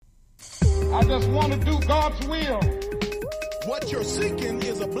I just want to do God's will. What you're seeking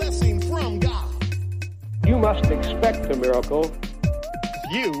is a blessing from God. You must expect a miracle.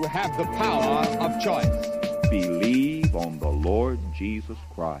 You have the power of choice. Believe on the Lord Jesus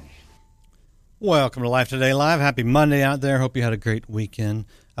Christ. Welcome to Life Today Live. Happy Monday out there. Hope you had a great weekend.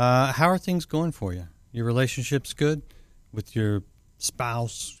 How are things going for you? Your relationship's good with your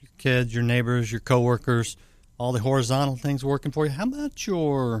spouse, your kids, your neighbors, your coworkers, all the horizontal things working for you? How about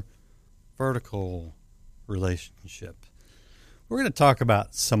your vertical relationship? We're going to talk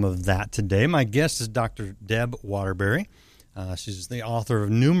about some of that today. My guest is Dr. Deb Waterbury. She's the author of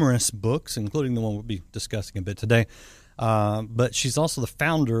numerous books, including the one we'll be discussing a bit today. But she's also the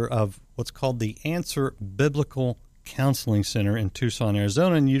founder of what's called the Answer Biblical Counseling Center in Tucson,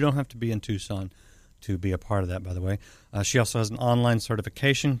 Arizona. And you don't have to be in Tucson to be a part of that, by the way. She also has an online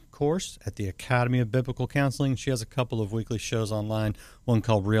certification course at the Academy of Biblical Counseling. She has a couple of weekly shows online, one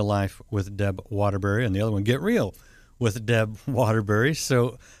called Real Life with Deb Waterbury, and the other one, Get Real with Deb Waterbury.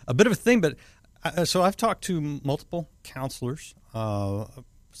 So a bit of a thing, but so I've talked to multiple counselors,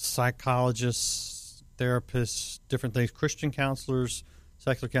 psychologists, therapists, different things, Christian counselors,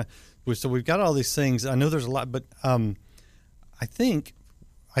 secular counselors. So we've got all these things. I know there's a lot, but I think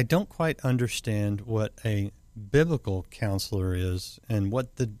I don't quite understand what a biblical counselor is and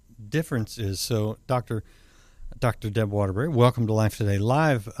what the difference is. So, Dr. Deb Waterbury, welcome to Life Today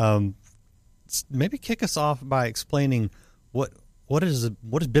Live. Maybe kick us off by explaining what is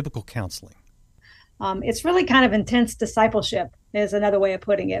biblical counseling. It's really kind of intense discipleship is another way of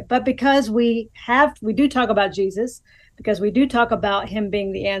putting it. But because we do talk about Jesus, because we do talk about him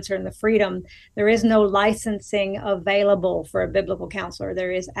being the answer and the freedom, there is no licensing available for a biblical counselor.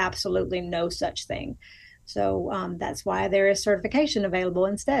 There is absolutely no such thing. So that's why there is certification available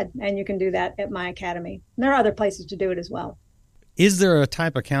instead. And you can do that at my academy. And there are other places to do it as well. Is there one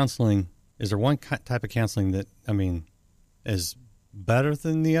type of counseling that, is better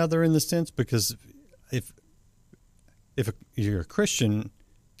than the other in the sense? Because if you're a Christian,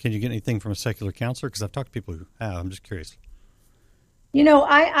 can you get anything from a secular counselor? Because I've talked to people who have. I'm just curious.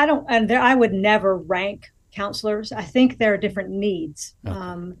 I don't. And I would never rank counselors. I think there are different needs.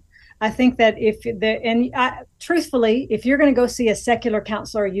 Okay. I think that truthfully, if you're going to go see a secular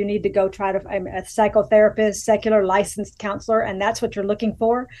counselor, you need to go try to a psychotherapist, secular licensed counselor, and that's what you're looking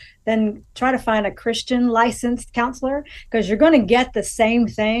for. Then try to find a Christian licensed counselor, because you're going to get the same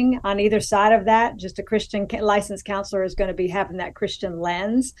thing on either side of that. Just a Christian licensed counselor is going to be having that Christian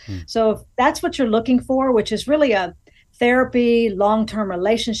lens. So if that's what you're looking for, which is really a therapy, long-term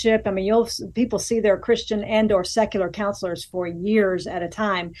relationship. People see their Christian and or secular counselors for years at a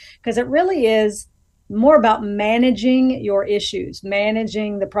time, because it really is more about managing your issues,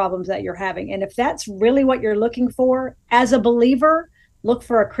 managing the problems that you're having. And if that's really what you're looking for as a believer, look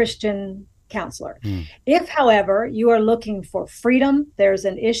for a Christian counselor. If, however, you are looking for freedom, there's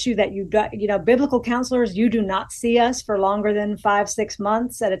an issue that biblical counselors, you do not see us for longer than 5-6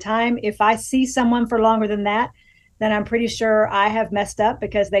 months at a time. If I see someone for longer than that, then I'm pretty sure I have messed up,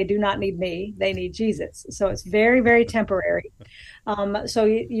 because they do not need me. They need Jesus. So it's very, very temporary. So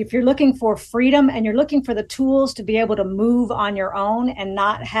if you're looking for freedom and you're looking for the tools to be able to move on your own and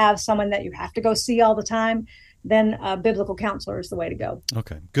not have someone that you have to go see all the time, then a biblical counselor is the way to go.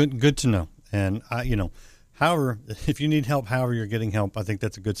 Okay, good to know. And, however, if you need help, however you're getting help, I think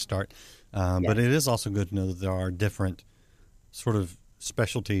that's a good start. Yes. But it is also good to know that there are different sort of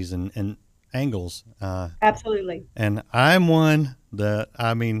specialties and angles. Absolutely. And I'm one that,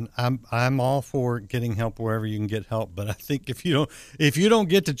 I'm all for getting help wherever you can get help. But I think if you don't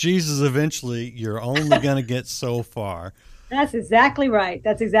get to Jesus eventually, you're only going to get so far. That's exactly right.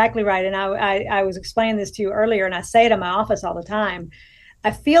 And I was explaining this to you earlier, and I say it in my office all the time.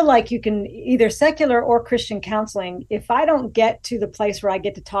 I feel like you can either secular or Christian counseling. If I don't get to the place where I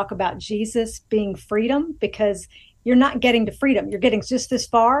get to talk about Jesus being freedom, because you're not getting to freedom. You're getting just this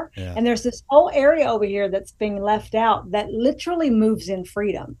far. Yeah. And there's this whole area over here that's being left out that literally moves in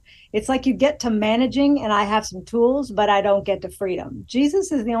freedom. It's like you get to managing and I have some tools, but I don't get to freedom.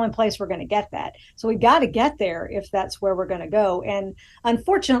 Jesus is the only place we're going to get that. So we got to get there if that's where we're going to go. And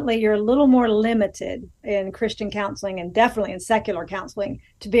unfortunately, you're a little more limited in Christian counseling and definitely in secular counseling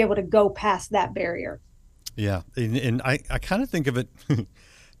to be able to go past that barrier. Yeah. And I kind of think of it...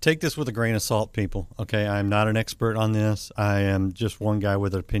 Take this with a grain of salt, people. Okay, I'm not an expert on this. I am just one guy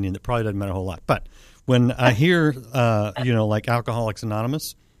with an opinion that probably doesn't matter a whole lot. But when I hear, like Alcoholics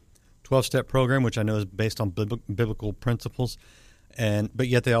Anonymous, 12-step program, which I know is based on biblical principles, but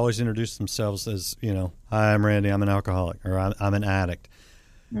yet they always introduce themselves as, hi, I'm Randy, I'm an alcoholic, or I'm an addict.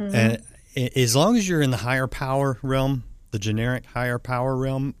 Mm-hmm. And as long as you're in the higher power realm, the generic higher power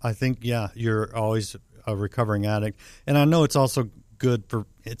realm, I think, yeah, you're always a recovering addict. And I know it's also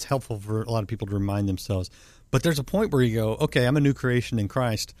it's helpful for a lot of people to remind themselves. But there's a point where you go, okay, I'm a new creation in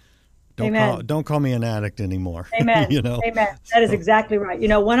Christ. Don't call me an addict anymore. Amen. Amen. That is exactly right.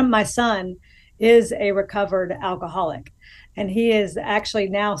 My son is a recovered alcoholic, and he is actually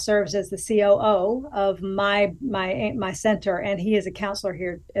now serves as the COO of my center, and he is a counselor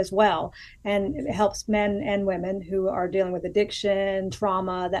here as well, and helps men and women who are dealing with addiction,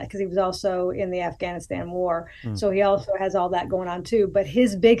 trauma, that because he was also in the Afghanistan war. So he also has all that going on too. But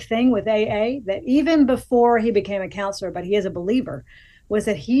his big thing with AA, that even before he became a counselor, but he is a believer, was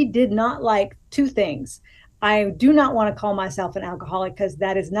that he did not like two things. I do not want to call myself an alcoholic because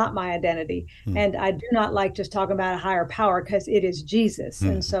that is not my identity. And I do not like just talking about a higher power because it is Jesus.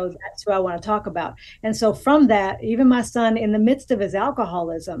 And so that's who I want to talk about. And so from that, even my son, in the midst of his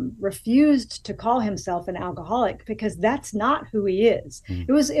alcoholism, refused to call himself an alcoholic because that's not who he is.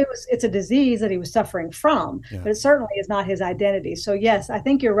 It's a disease that he was suffering from, but it certainly is not his identity. So yes, I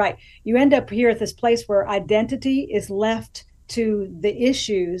think you're right. You end up here at this place where identity is left to the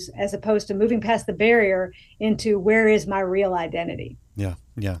issues as opposed to moving past the barrier into where is my real identity. Yeah.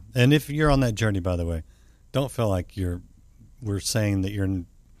 And if you're on that journey, by the way, don't feel like we're saying that you're in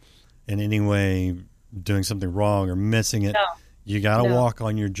any way doing something wrong or missing it. No. You got to walk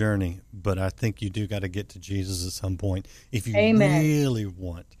on your journey, but I think you do got to get to Jesus at some point if you really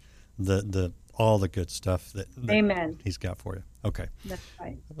want the all the good stuff that he's got for you. Okay. That's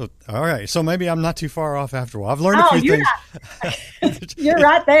right. All right. So maybe I'm not too far off after all. I've learned a few things. You're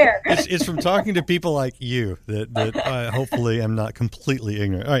right there. It's from talking to people like you that I hopefully am not completely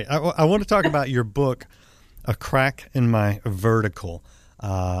ignorant. All right. I want to talk about your book, A Crack in My Vertical.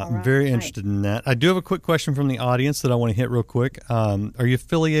 I'm very interested in that. I do have a quick question from the audience that I want to hit real quick. Are you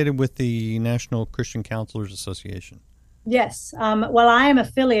affiliated with the National Christian Counselors Association? Yes. Well, I am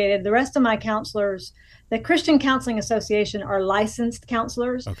affiliated. The rest of my counselors, the Christian Counseling Association, are licensed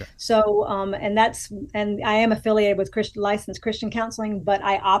counselors. Okay. So, and I am affiliated with licensed Christian counseling, but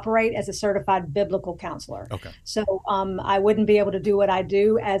I operate as a certified biblical counselor. Okay. So, I wouldn't be able to do what I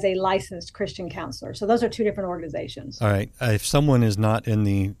do as a licensed Christian counselor. So those are two different organizations. All right. If someone is not in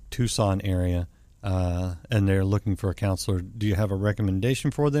the Tucson area, and they're looking for a counselor, do you have a recommendation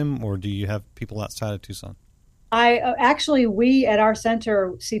for them, or do you have people outside of Tucson? We at our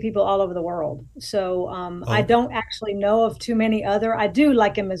center see people all over the world. So I don't actually know of too many other. I do,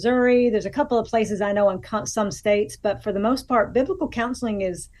 like in Missouri, there's a couple of places I know in some states, but for the most part, biblical counseling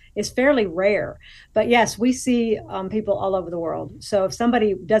is fairly rare. But yes, we see people all over the world. So if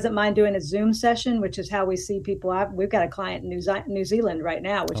somebody doesn't mind doing a Zoom session, which is how we see people, we've got a client in New Zealand right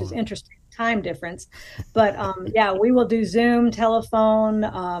now, which is interesting. Time difference, but we will do Zoom, telephone,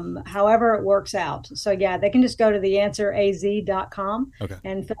 however it works out. So they can just go to theansweraz.com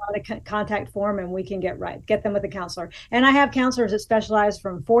and fill out a contact form, and we can get them with a counselor. And I have counselors that specialize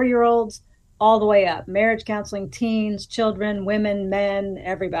from 4-year-olds all the way up: marriage counseling, teens, children, women, men,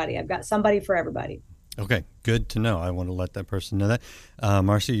 everybody. I've got somebody for everybody. Okay, good to know. I want to let that person know that.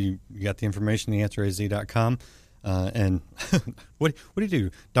 Marcy, you got the information, theansweraz.com. And what do you do,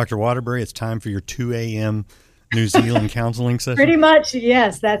 Dr. Waterbury? It's time for your 2 a.m. New Zealand counseling session? Pretty much,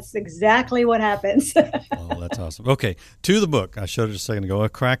 yes. That's exactly what happens. Oh, that's awesome. Okay, to the book. I showed it a second ago, A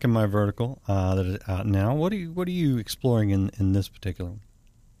Crack in My Vertical, that is out now. What are you exploring in this particular one?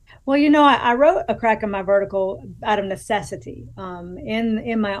 Well, I wrote A Crack in My Vertical out of necessity.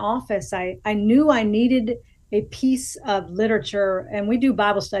 In my office, I knew I needed a piece of literature, and we do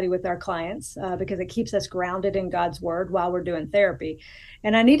Bible study with our clients because it keeps us grounded in God's word while we're doing therapy.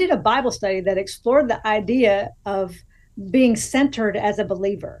 And I needed a Bible study that explored the idea of being centered as a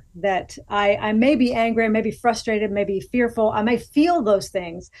believer, that I may be angry, I may be frustrated, may be fearful, I may feel those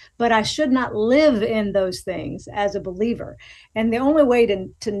things, but I should not live in those things as a believer. And the only way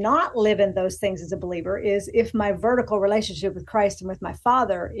to not live in those things as a believer is if my vertical relationship with Christ and with my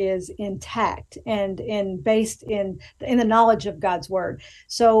Father is intact and based in the knowledge of God's word.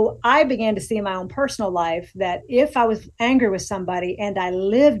 So I began to see in my own personal life that if I was angry with somebody and I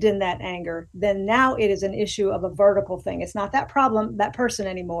lived in that anger, then now it is an issue of a vertical thing. It's not that person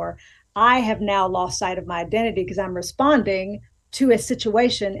anymore. I have now lost sight of my identity because I'm responding to a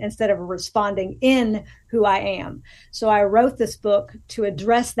situation instead of responding in who I am. So I wrote this book to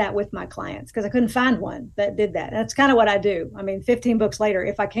address that with my clients because I couldn't find one that did that. And that's kind of what I do. I mean, 15 books later,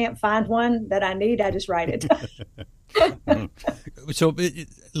 if I can't find one that I need, I just write it. So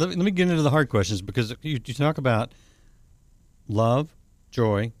let me get into the hard questions, because you talk about love,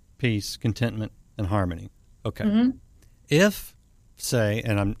 joy, peace, contentment, and harmony. Okay. Mm-hmm. If, say,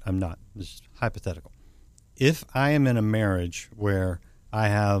 and I'm not, this is hypothetical, if I am in a marriage where I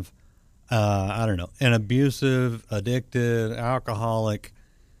have, I don't know, an abusive, addicted, alcoholic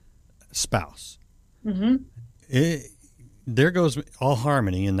spouse, there goes all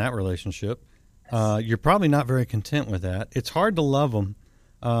harmony in that relationship. You're probably not very content with that. It's hard to love them.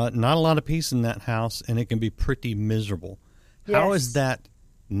 Not a lot of peace in that house, and it can be pretty miserable. Yes. How is that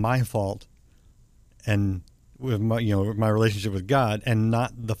my fault, and with my relationship with God, and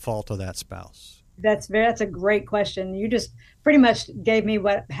not the fault of that spouse? That's a great question. You just pretty much gave me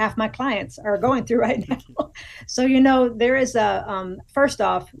what half my clients are going through right now. So, there is first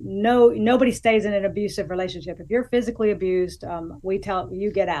off, nobody stays in an abusive relationship. If you're physically abused, we tell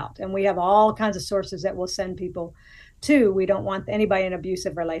you get out, and we have all kinds of sources that will send people to. We don't want anybody in an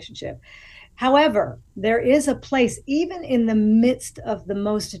abusive relationship. However, there is a place, even in the midst of the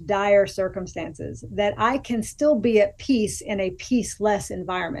most dire circumstances, that I can still be at peace in a peaceless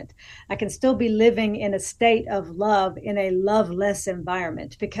environment. I can still be living in a state of love in a loveless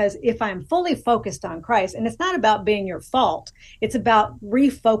environment, because if I'm fully focused on Christ, and it's not about being your fault, it's about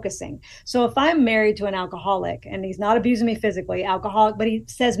refocusing. So if I'm married to an alcoholic and he's not abusing me physically, alcoholic, but he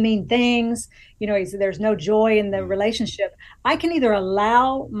says mean things, there's no joy in the relationship, I can either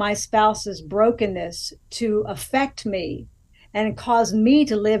allow my spouse's brokenness to affect me and cause me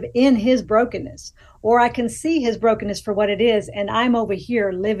to live in his brokenness, or I can see his brokenness for what it is, and I'm over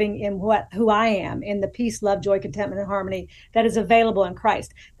here living in who I am, in the peace, love, joy, contentment, and harmony that is available in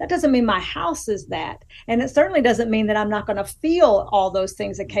Christ. That doesn't mean my house is that, and it certainly doesn't mean that I'm not going to feel all those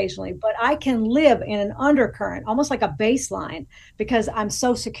things occasionally, but I can live in an undercurrent, almost like a baseline, because I'm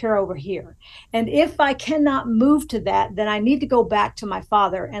so secure over here. And if I cannot move to that, then I need to go back to my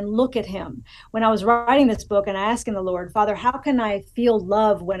Father and look at him. When I was writing this book and asking the Lord, Father, how can I feel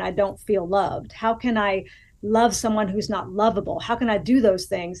love when I don't feel loved? How can I love someone who's not lovable? How can I do those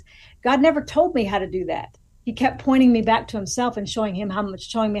things? God never told me how to do that. He kept pointing me back to himself and showing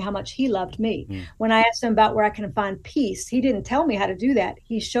me how much he loved me. When I asked him about where I can find peace, he didn't tell me how to do that.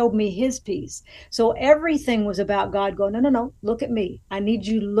 He showed me his peace. So everything was about God going, no, look at me. I need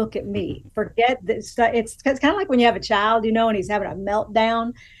you to look at me. Forget this. It's kind of like when you have a child, and he's having a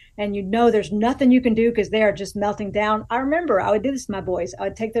meltdown, and there's nothing you can do because they are just melting down. I remember I would do this to my boys. I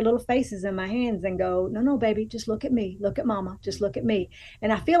would take their little faces in my hands and go, no, baby, just look at me. Look at mama. Just look at me.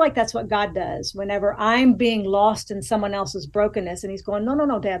 And I feel like that's what God does whenever I'm being lost in someone else's brokenness. And he's going,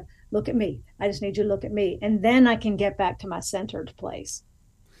 no, Deb, look at me. I just need you to look at me. And then I can get back to my centered place.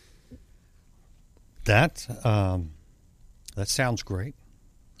 That sounds great.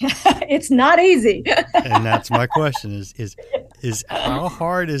 It's not easy. And that's my question is how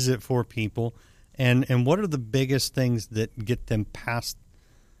hard is it for people, and what are the biggest things that get them past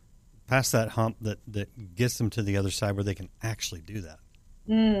that hump that gets them to the other side where they can actually do that?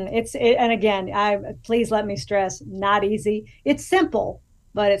 And again, please let me stress, not easy. It's simple,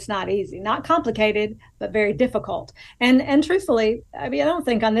 but it's not easy. Not complicated, but very difficult. And truthfully, I don't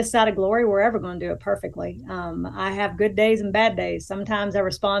think on this side of glory we're ever going to do it perfectly. I have good days and bad days. Sometimes I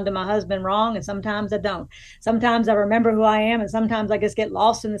respond to my husband wrong, and sometimes I don't. Sometimes I remember who I am, and sometimes I just get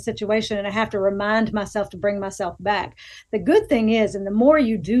lost in the situation, and I have to remind myself to bring myself back. The good thing is, and the more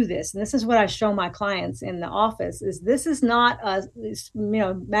you do this, and this is what I show my clients in the office, is this is not a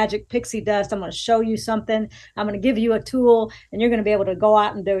magic pixie dust. I'm going to show you something. I'm going to give you a tool, and you're going to be able to go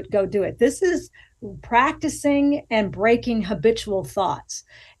out and go do it. This is practicing and breaking habitual thoughts.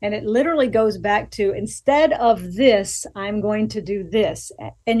 And it literally goes back to, instead of this, I'm going to do this.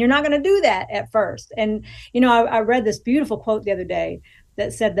 And you're not going to do that at first. And, I read this beautiful quote the other day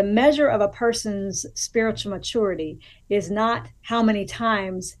that said, the measure of a person's spiritual maturity is not how many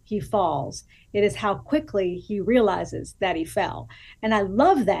times he falls. It is how quickly he realizes that he fell. And I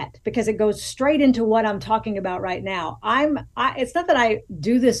love that because it goes straight into what I'm talking about right now. It's not that I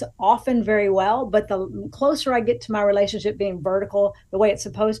do this often very well, but the closer I get to my relationship being vertical the way it's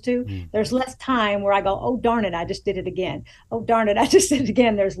supposed to, there's less time where I go, oh, darn it, I just did it again. Oh, darn it, I just did it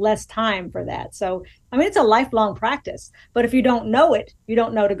again. There's less time for that. So, it's a lifelong practice. But if you don't know it, you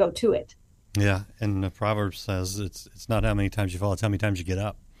don't know to go to it. Yeah. And the Proverbs says it's not how many times you fall, it's how many times you get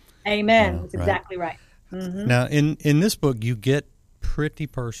up. Amen. That's exactly right. Mm-hmm. Now, in this book, you get pretty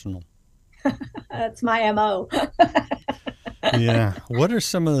personal. That's my MO. Yeah. What are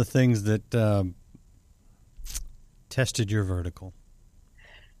some of the things that tested your vertical?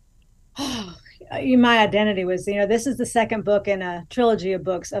 My identity was, this is the second book in a trilogy of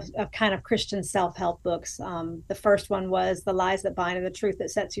books of kind of Christian self-help books. The first one was The Lies That Bind and the Truth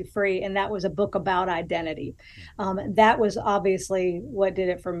That Sets You Free. And that was a book about identity. That was obviously what did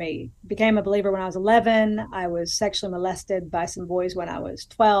it for me. Became a believer when I was 11. I was sexually molested by some boys when I was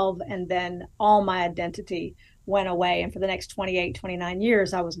 12. And then all my identity went away. And for the next 28, 29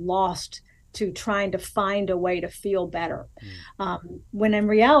 years, I was lost to trying to find a way to feel better. When in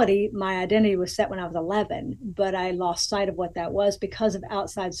reality, my identity was set when I was 11, but I lost sight of what that was because of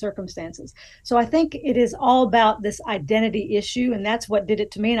outside circumstances. So I think it is all about this identity issue, and that's what did it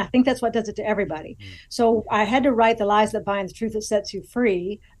to me. And I think that's what does it to everybody. So I had to write The Lies That Bind, the Truth That Sets You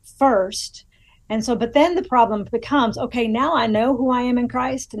Free first. And so, but then the problem becomes, okay, now I know who I am in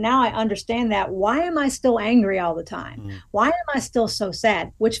Christ. Now I understand that. Why am I still angry all the time? Why am I still so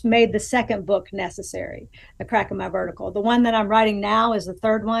sad? Which made the second book necessary, The Crack in My Vertical. The one that I'm writing now is the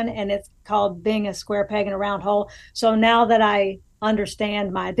third one, and it's called Being a Square Peg in a Round Hole. So now that I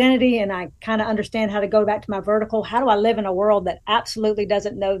understand my identity and I kind of understand how to go back to my vertical, how do I live in a world that absolutely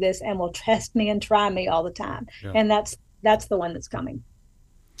doesn't know this and will test me and try me all the time? Yeah. And that's the one that's coming.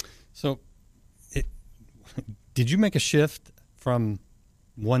 So did you make a shift from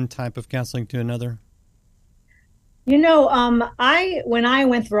one type of counseling to another? When I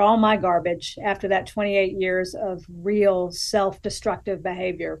went through all my garbage after that 28 years of real self-destructive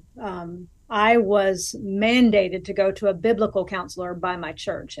behavior, I was mandated to go to a biblical counselor by my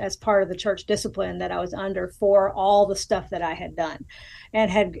church as part of the church discipline that I was under for all the stuff that I had done and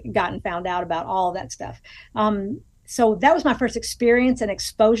had gotten found out about all of that stuff. So that was my first experience and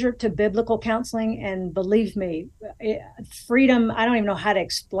exposure to biblical counseling. And believe me, freedom, I don't even know how to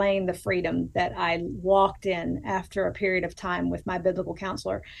explain the freedom that I walked in after a period of time with my biblical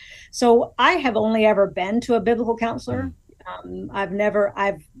counselor. So I have only ever been to a biblical counselor.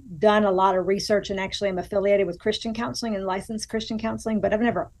 I've done a lot of research and actually am affiliated with Christian counseling and licensed Christian counseling, but I've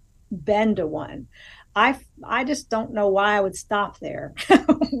never been to one. I just don't know why I would stop there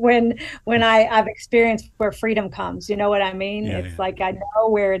when I've experienced where freedom comes. You know what I mean? It's like I know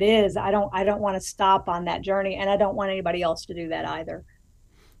where it is. I don't want to stop on that journey, and I don't want anybody else to do that either.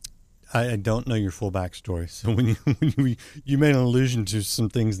 I don't know your full backstory, so when you made an allusion to some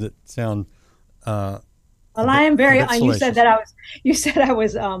things that sound. Well, I am very. You said that I was. You said I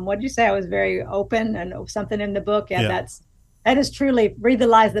was. What did you say? I was very open and something in the book. Yeah. That is truly read The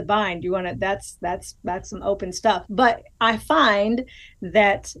Lies That Bind. You want to, that's some open stuff. But I find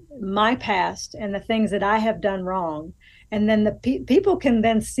that my past and the things that I have done wrong, and then the people can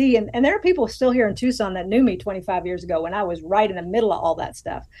then see, and there are people still here in Tucson that knew me 25 years ago when I was right in the middle of all that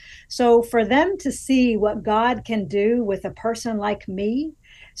stuff. So for them to see what God can do with a person like me,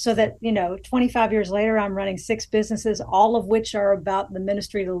 so that, 25 years later, I'm running 6 businesses, all of which are about the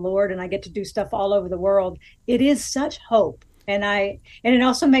ministry of the Lord, and I get to do stuff all over the world. It is such hope. And it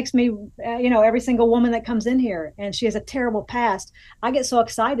also makes me, every single woman that comes in here and she has a terrible past, I get so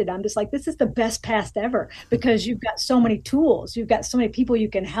excited. I'm just like, this is the best past ever because you've got so many tools. You've got so many people you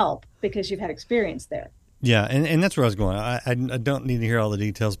can help because you've had experience there. Yeah, and that's where I was going. I don't need to hear all the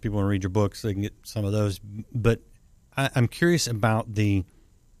details. People want to read your books, so they can get some of those. But I'm curious about the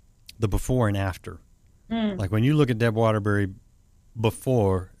before and after. Like when you look at Deb Waterbury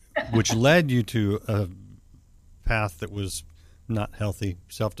before, which led you to a path that was not healthy,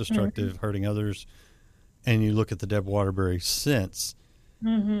 self-destructive, hurting others, and you look at the Deb Waterbury since,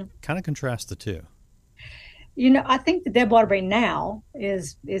 kind of contrast the two. I think the Deb Waterbury now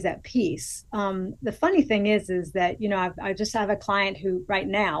is at peace. The funny thing is that, I just have a client who right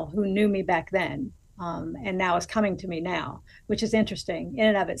now who knew me back then, and now is coming to me now, which is interesting in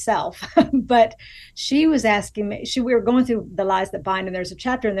and of itself. But she was asking me, we were going through The Lies That Bind, and there's a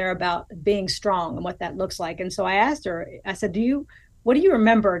chapter in there about being strong and what that looks like. And so I asked her, I said, what do you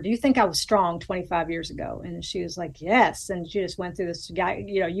remember? Do you think I was strong 25 years ago? And she was like, yes. And she just went through this guy,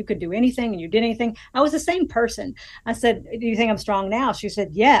 you could do anything and you did anything. I was the same person. I said, do you think I'm strong now? She said,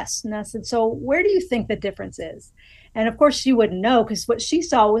 yes. And I said, so where do you think the difference is? And of course she wouldn't know because what she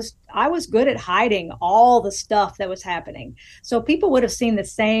saw was I was good at hiding all the stuff that was happening. So people would have seen the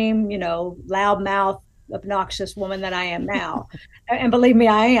same, loudmouth, obnoxious woman that I am now. And believe me,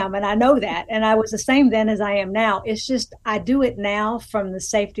 I am. And I know that. And I was the same then as I am now. It's just I do it now from the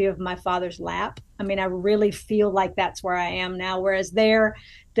safety of my father's lap. I mean, I really feel like that's where I am now. Whereas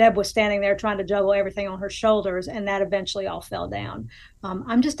Deb was standing there trying to juggle everything on her shoulders, and that eventually all fell down.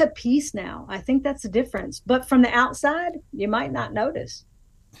 I'm just at peace now. I think that's the difference. But from the outside, you might not notice.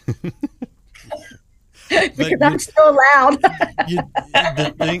 Because I'm still loud.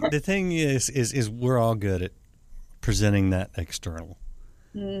 The thing is we're all good at presenting that external.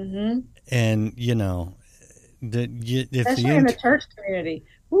 Mm-hmm. And, if Especially in the church community.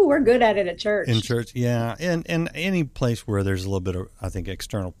 Ooh, we're good at it at church. In church, yeah. And any place where there's a little bit of, I think,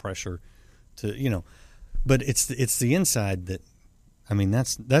 external pressure to, but it's the inside that, I mean,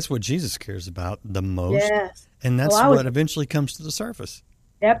 that's what Jesus cares about the most. Yes. And that's what eventually comes to the surface.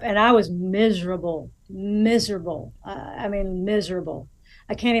 Yep. And I was miserable. Miserable.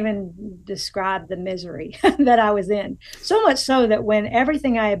 I can't even describe the misery that I was in. So much so that when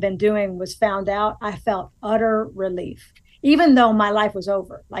everything I had been doing was found out, I felt utter relief, even though my life was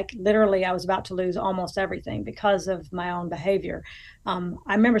over. Like literally, I was about to lose almost everything because of my own behavior. I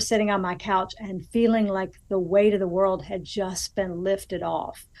remember sitting on my couch and feeling like the weight of the world had just been lifted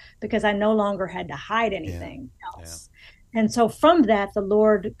off because I no longer had to hide anything else. Yeah. And so from that, the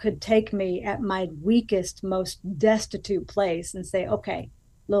Lord could take me at my weakest, most destitute place and say, okay,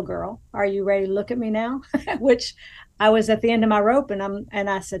 little girl, are you ready to look at me now? Which I was at the end of my rope, and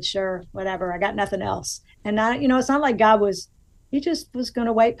I said, sure, whatever. I got nothing else. And it's not like he just was going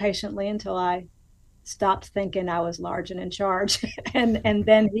to wait patiently until I stopped thinking I was large and in charge. and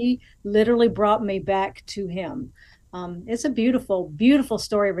then he literally brought me back to him. It's a beautiful, beautiful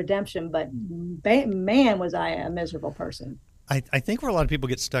story of redemption, but man, was I a miserable person. I think where a lot of people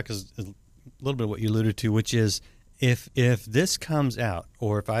get stuck is a little bit of what you alluded to, which is if this comes out,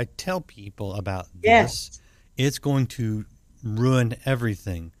 or if I tell people about this, it's going to ruin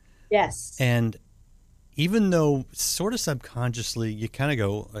everything. Yes. And even though sort of subconsciously you kind of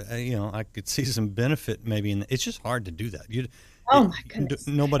go, I could see some benefit maybe in it's just hard to do that. My goodness.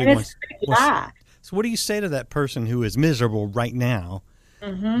 Nobody wants. So what do you say to that person who is miserable right now,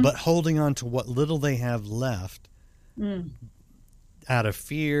 but holding on to what little they have left out of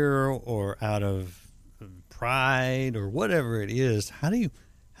fear or out of pride or whatever it is? How do you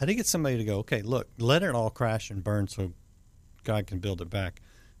get somebody to go, okay, look, let it all crash and burn so God can build it back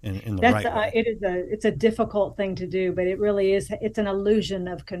in the right way? It's a difficult thing to do, but it really is. It's an illusion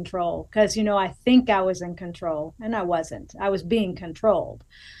of control because, I think I was in control and I wasn't. I was being controlled.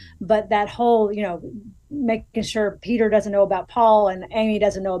 But that whole, making sure Peter doesn't know about Paul and Amy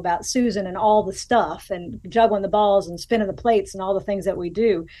doesn't know about Susan and all the stuff and juggling the balls and spinning the plates and all the things that we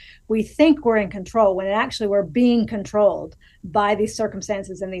do. We think we're in control when actually we're being controlled by these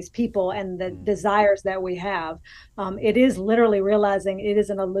circumstances and these people and the desires that we have. It is literally realizing it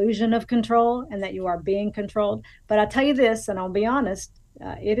is an illusion of control and that you are being controlled. But I'll tell you this, and I'll be honest,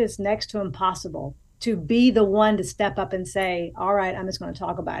 it is next to impossible to be the one to step up and say, all right, I'm just going to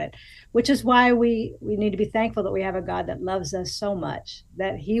talk about it, which is why we need to be thankful that we have a God that loves us so much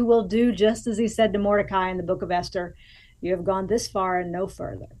that he will do just as he said to Mordecai in the book of Esther, you have gone this far and no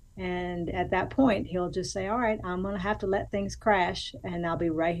further. And at that point, he'll just say, all right, I'm going to have to let things crash and I'll be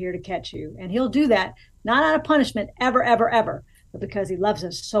right here to catch you. And he'll do that, not out of punishment ever, ever, ever, but because he loves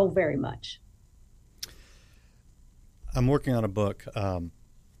us so very much. I'm working on a book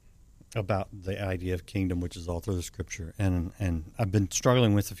about the idea of kingdom, which is all through the scripture. And I've been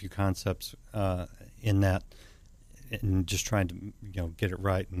struggling with a few concepts in that and just trying to get it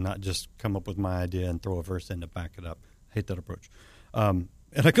right and not just come up with my idea and throw a verse in to back it up. I hate that approach. And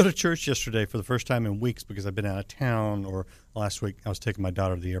I go to church yesterday for the first time in weeks because I've been out of town, or last week I was taking my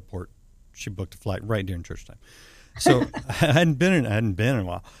daughter to the airport. She booked a flight right during church time. So I hadn't been in a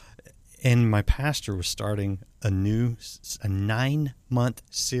while. And my pastor was starting a 9-month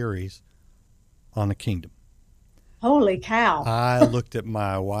series on the kingdom. Holy cow. I looked at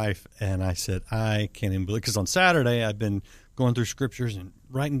my wife and I said, I can't even believe, because on Saturday I've been going through scriptures and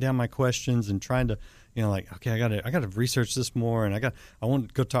writing down my questions and trying to, okay, I got to research this more, and I want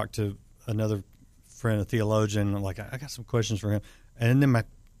to go talk to another friend, a theologian. I got some questions for him. And then my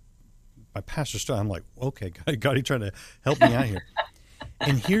pastor started, I'm like, okay, God, you trying to help me out here.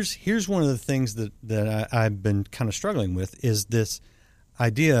 And here's one of the things that I've been kind of struggling with is this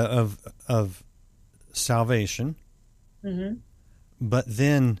idea of salvation. Mm-hmm. But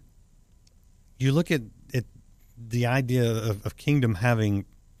then you look at the idea of kingdom having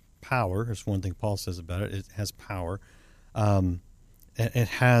power. There's one thing Paul says about it. It has power. It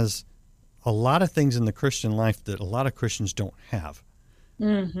has a lot of things in the Christian life that a lot of Christians don't have.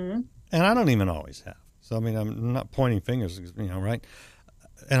 Mm-hmm. And I don't even always have. So, I'm not pointing fingers, right?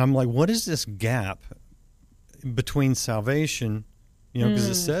 And I'm like, what is this gap between salvation, because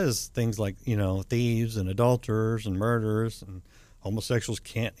it says things like, thieves and adulterers and murderers and homosexuals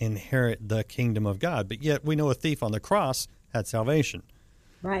can't inherit the kingdom of God. But yet we know a thief on the cross had salvation.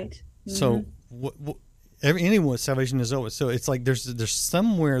 Right. Mm-hmm. So anyone's salvation is always. So it's like there's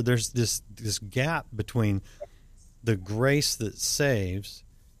this gap between the grace that saves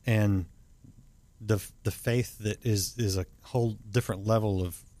and the faith that is a whole different level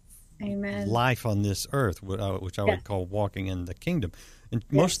of Amen. life on this earth, which I would call walking in the kingdom. And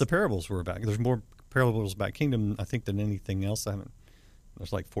most of the parables were about. There's more parables about kingdom, I think, than anything else.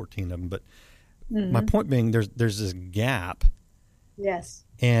 There's like 14 of them, but my point being, there's this gap. Yes.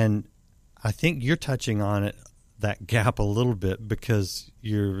 And I think you're touching on that gap a little bit because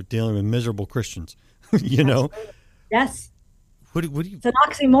you're dealing with miserable Christians. You know. Yes. What do you? It's an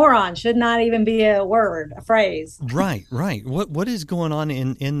oxymoron. Should not even be a word, a phrase. Right. What is going on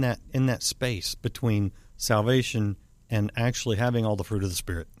in that space between salvation and actually having all the fruit of the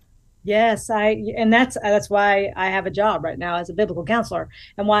Spirit? Yes, and that's why I have a job right now as a biblical counselor,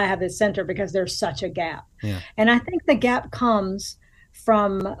 and why I have this center, because there's such a gap. Yeah. And I think the gap comes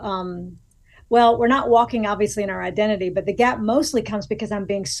from well, we're not walking obviously in our identity, but the gap mostly comes because I'm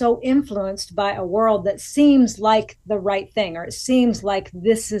being so influenced by a world that seems like the right thing, or it seems like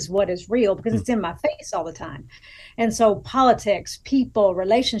this is what is real because it's in my face all the time. And so politics, people,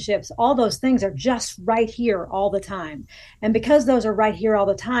 relationships, all those things are just right here all the time. And because those are right here all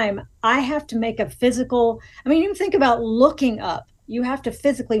the time, I have to make a physical, you think about looking up. You have to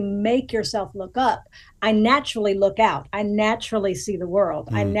physically make yourself look up. I naturally look out. I naturally see the world.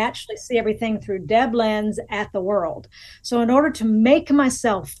 I naturally see everything through Deb lens at the world. So in order to make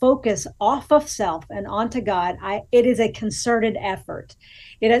myself focus off of self and onto God, it is a concerted effort.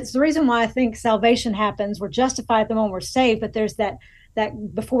 It's the reason why I think salvation happens. We're justified the moment we're saved, but there's that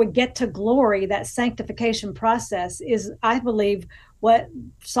before we get to glory, that sanctification process is, I believe, what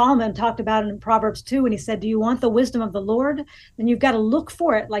Solomon talked about in Proverbs 2 when he said, do you want the wisdom of the Lord? Then you've got to look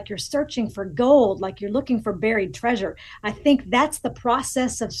for it like you're searching for gold, like you're looking for buried treasure. I think that's the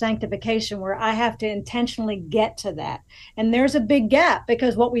process of sanctification, where I have to intentionally get to that. And there's a big gap,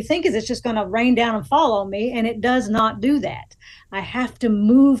 because what we think is it's just going to rain down and fall on me, and it does not do that. I have to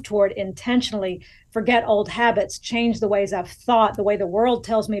move toward intentionally forget old habits, change the ways I've thought, the way the world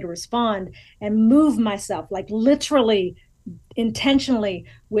tells me to respond, and move myself, like literally, intentionally,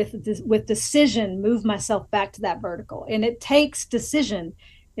 with decision, move myself back to that vertical. And it takes decision.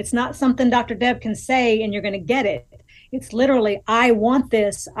 It's not something Dr. Deb can say and you're going to get it. It's literally, I want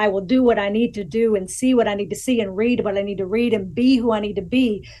this. I will do what I need to do and see what I need to see and read what I need to read and be who I need to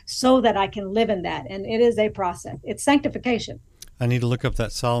be so that I can live in that. And it is a process. It's sanctification. I need to look up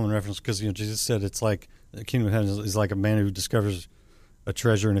that Solomon reference, because Jesus said it's like the kingdom of heaven is like a man who discovers a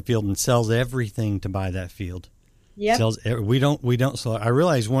treasure in a field and sells everything to buy that field. Yep. We don't. So I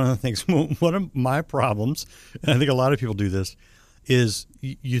realize one of the things, one of my problems, and I think a lot of people do this, is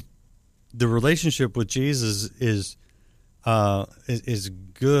the relationship with Jesus is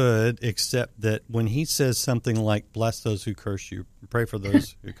good, except that when he says something like, bless those who curse you, pray for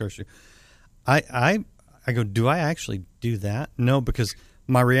those who curse you, I go, do I actually do that? No, because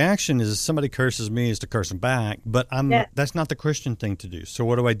my reaction is if somebody curses me is to curse them back, but that's not the Christian thing to do. So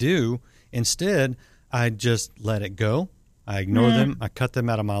what do? Instead, I just let it go. I ignore them. I cut them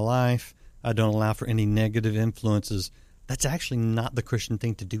out of my life. I don't allow for any negative influences. That's actually not the Christian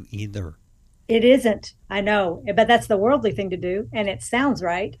thing to do either. It isn't. I know, but that's the worldly thing to do, and it sounds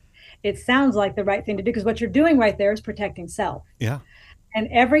right. It sounds like the right thing to do, because what you're doing right there is protecting self. Yeah. And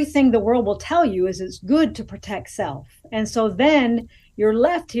everything the world will tell you is it's good to protect self. And so then you're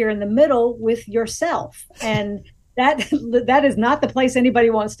left here in the middle with yourself. And that is not the place anybody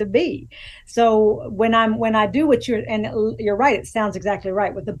wants to be. So when I do what you're right, it sounds exactly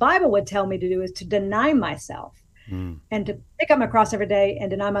right. What the Bible would tell me to do is to deny myself and to pick up my cross every day and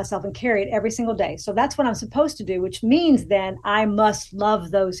deny myself and carry it every single day. So that's what I'm supposed to do, which means then I must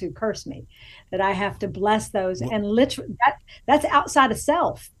love those who curse me, that I have to bless those. And literally that's outside of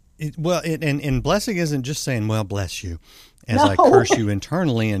self. And blessing isn't just saying, well, bless you, as I curse you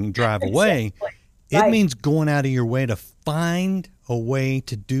internally and drive away. It means going out of your way to find a way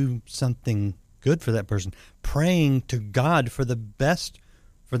to do something good for that person, praying to God for the best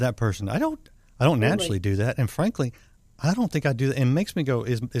for that person. I don't naturally do that, and frankly, I don't think I do that. It makes me go,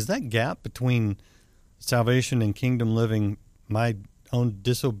 is that gap between salvation and kingdom living my own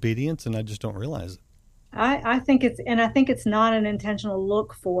disobedience, and I just don't realize it. I think it's not an intentional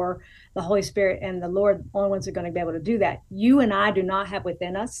look for the Holy Spirit and the Lord. Only ones who are going to be able to do that. You and I do not have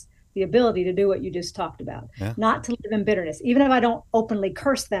within us the ability to do what you just talked about, not to live in bitterness. Even if I don't openly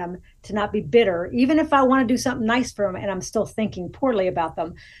curse them, to not be bitter, even if I want to do something nice for them and I'm still thinking poorly about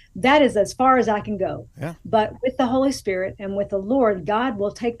them, that is as far as I can go. Yeah. But with the Holy Spirit and with the Lord, God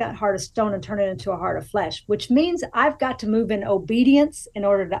will take that heart of stone and turn it into a heart of flesh, which means I've got to move in obedience in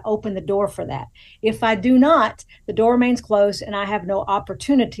order to open the door for that. If I do not, the door remains closed and I have no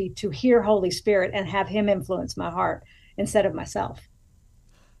opportunity to hear Holy Spirit and have him influence my heart instead of myself.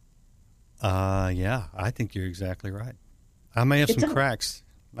 Yeah, I think you're exactly right. I may have some cracks.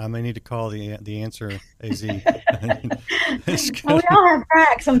 I may need to call the answer AZ. We all have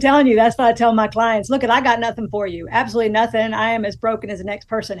cracks. I'm telling you. That's what I tell my clients. Look, I got nothing for you. Absolutely nothing. I am as broken as the next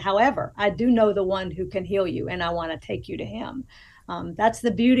person. However, I do know the one who can heal you, and I want to take you to him. That's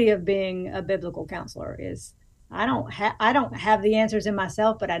the beauty of being a biblical counselor. Is I don't have the answers in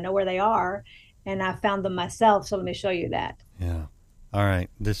myself, but I know where they are, and I found them myself. So let me show you that. Yeah. All right.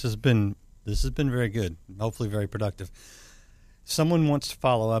 This has been very good. Hopefully, very productive. Someone wants to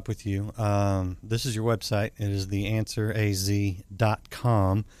follow up with you. This is your website. It is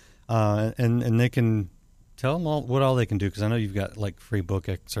theansweraz.com. And they can tell them what all they can do, because I know you've got like free book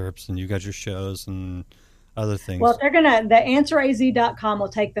excerpts and you've got your shows and other things. Well, the answeraz.com will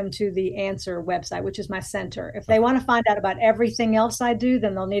take them to the Answer website, which is my center. If they want to find out about everything else I do,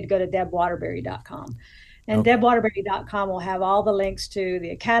 then they'll need to go to debwaterbury.com. And debwaterbury.com will have all the links to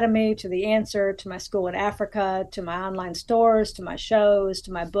the Academy, to the Answer, to my school in Africa, to my online stores, to my shows,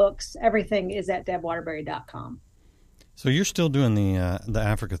 to my books. Everything is at debwaterbury.com. So you're still doing the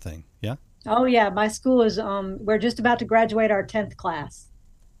Africa thing, yeah? Oh, yeah. My school is, we're just about to graduate our 10th class.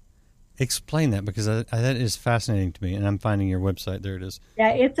 Explain that, because that is fascinating to me, and I'm finding your website. There it is. Yeah,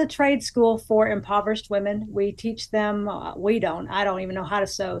 it's a trade school for impoverished women. We teach them, I don't even know how to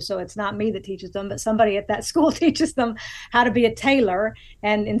sew, so it's not me that teaches them, but somebody at that school teaches them how to be a tailor.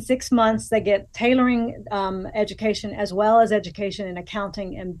 And in 6 months, they get tailoring education as well as education in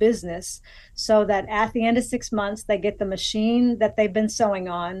accounting and business, so that at the end of 6 months, they get the machine that they've been sewing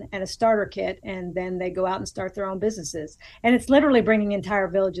on and a starter kit, and then they go out and start their own businesses. And it's literally bringing entire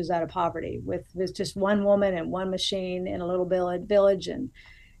villages out of poverty with just one woman and one machine in a little village, and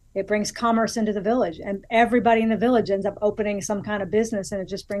it brings commerce into the village, and everybody in the village ends up opening some kind of business, and it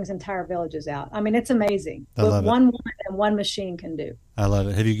just brings entire villages out. I mean, it's amazing what one woman and one machine can do. I love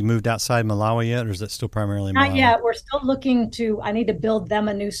it. Have you moved outside Malawi yet, or is that still primarily Malawi? Not yet. We're still looking I need to build them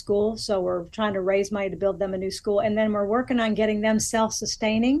a new school, so we're trying to raise money to build them a new school, and then we're working on getting them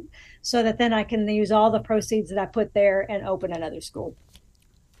self-sustaining, so that then I can use all the proceeds that I put there and open another school.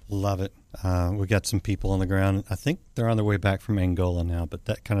 Love it. We got some people on the ground. I think they're on their way back from Angola now, but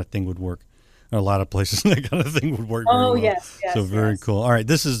that kind of thing would work. A lot of places that kind of thing would work very well. Yes. So very cool. All right,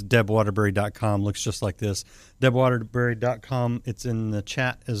 this is debwaterbury.com. Looks just like this. debwaterbury.com. It's in the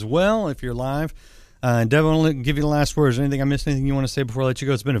chat as well if you're live. Deb, I want to give you the last words. Anything I missed? Anything you want to say before I let you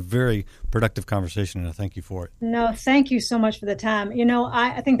go? It's been a very productive conversation, and I thank you for it. No, thank you so much for the time.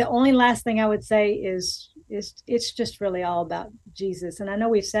 I think the only last thing I would say is it's just really all about Jesus. And I know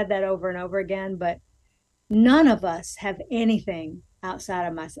we've said that over and over again, but none of us have anything outside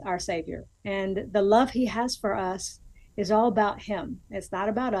of our Savior. And the love he has for us is all about him. It's not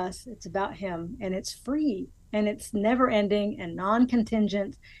about us. It's about him. And it's free, and it's never ending and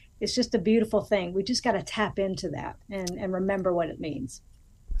non-contingent. It's just a beautiful thing. We just got to tap into that and remember what it means.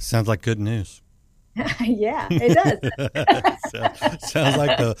 Sounds like good news. Yeah, it does. Sounds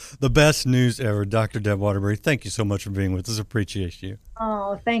like the best news ever. Dr. Deb Waterbury, thank you so much for being with us. Appreciate you.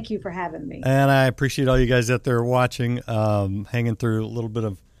 Oh, thank you for having me. And I appreciate all you guys out there watching, hanging through a little bit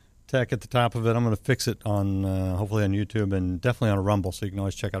of tech at the top of it. I'm going to fix it on hopefully on YouTube and definitely on a Rumble, so you can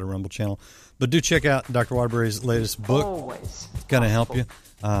always check out a Rumble channel. But do check out Dr. Waterbury's latest book. It's going to help you.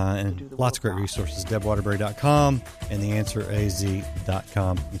 And lots of great resources, debwaterbury.com and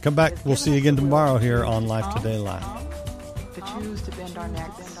theansweraz.com. And come back. We'll see you again tomorrow here on Life Today Live. To choose to bend our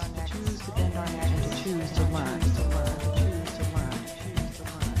necks, to choose to bend our necks, and to choose to learn,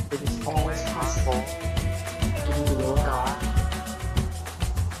 It is always possible to do the will of God.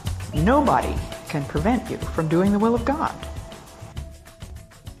 Nobody can prevent you from doing the will of God.